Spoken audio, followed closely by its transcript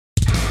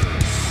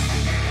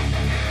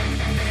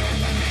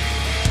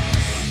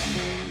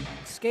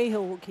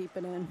Scahill will keep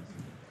it in.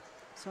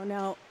 So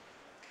now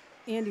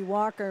Andy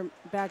Walker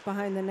back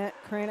behind the net.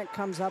 Kranick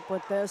comes up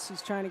with this.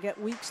 He's trying to get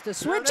Weeks to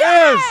switch.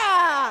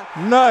 Yeah!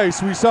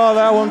 Nice. We saw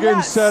that one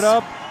getting set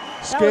up.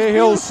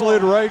 Scahill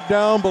slid right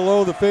down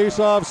below the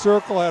face-off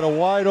circle, had a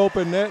wide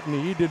open net,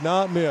 and he did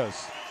not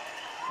miss.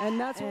 And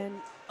that's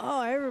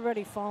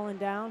everybody falling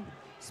down.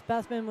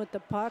 Spethman with the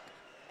puck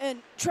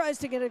and tries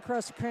to get it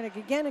across the Kranick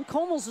again, and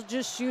Comels will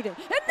just shoot it.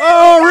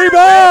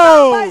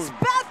 Rebound! By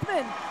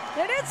Spethman.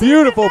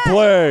 Beautiful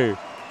play.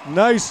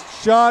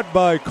 Nice shot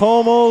by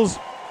Comels.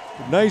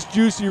 Nice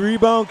juicy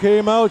rebound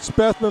came out.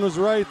 Spethman was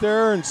right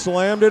there and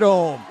slammed it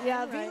home.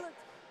 Yeah, right.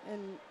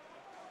 And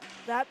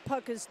that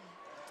puck is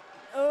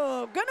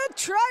gonna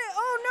try it.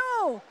 Oh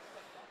no!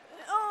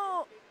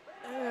 Oh,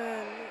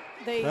 and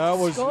they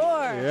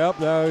score. Yep,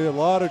 that was a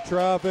lot of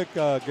traffic.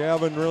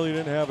 Gavin really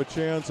didn't have a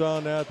chance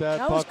on that.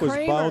 That puck was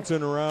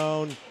bouncing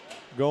around,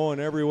 going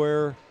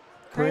everywhere.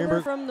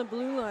 Kramer from the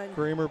blue line.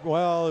 Kramer,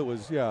 well, it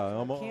was,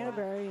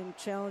 Canterbury and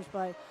challenged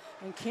by,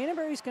 and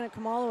Canterbury's going to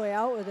come all the way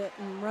out with it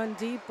and run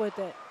deep with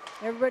it.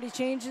 Everybody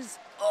changes.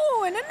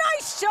 Oh, and a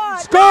nice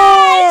shot. Score!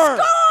 Nice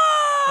score!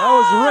 That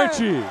was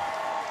Richie.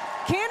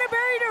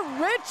 Canterbury to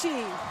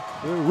Richie.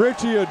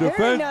 Richie, a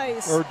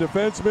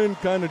defenseman,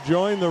 kind of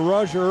joined the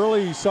rush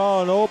early. He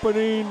saw an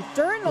opening.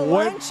 During the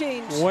line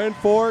change. Went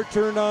for it,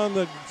 turned on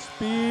the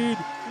speed,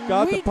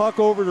 got the puck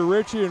over to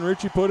Richie, and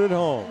Richie put it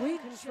home. We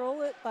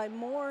control it by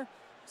more,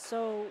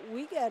 so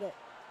we get it.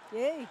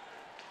 Yay. And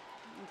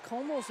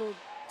Comels will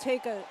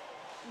take a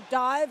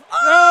dive.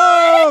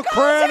 Oh,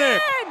 Kranick!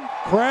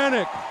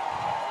 Kranick.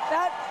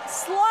 That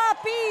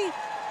sloppy.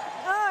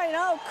 I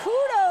know.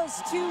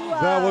 Kudos to.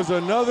 That was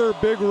another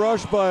big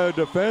rush by a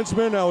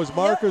defenseman. That was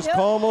Marcus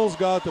Comels,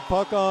 got the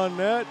puck on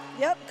net.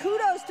 Yep.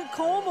 Kudos to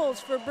Comels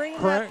for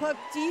bringing that puck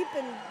deep,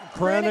 and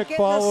Kranick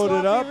followed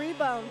it up.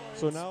 Rebound.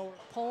 So now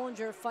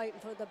Pollinger fighting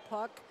for the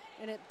puck,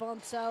 and it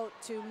bumps out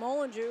to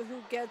Mullinger,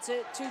 who gets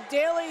it to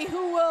Daly,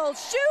 who will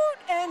shoot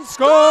and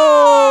score!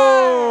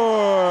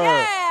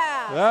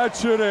 Yeah! That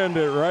should end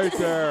it right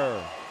there.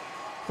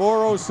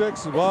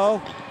 4:06.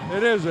 Well,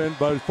 it isn't,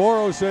 but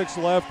 4:06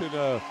 left in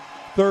the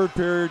third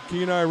period.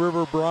 Kenai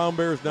River Brown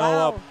Bears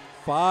now up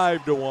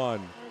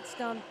 5-1. It's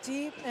dumped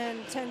deep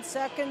and 10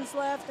 seconds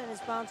left, and it's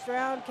bounced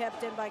around,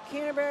 kept in by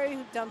Canterbury,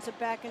 who dumps it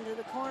back into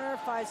the corner.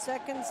 5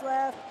 seconds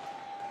left,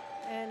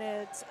 and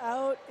it's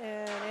out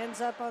and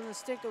ends up on the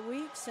stick of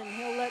Weeks, and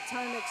he'll let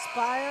time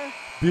expire.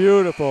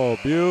 Beautiful,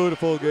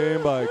 beautiful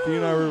game by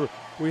Kenai River.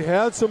 We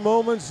had some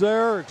moments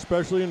there,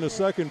 especially in the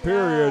second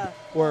period,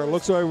 where it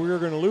looks like we were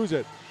going to lose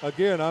it.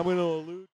 Again, I'm going to allude.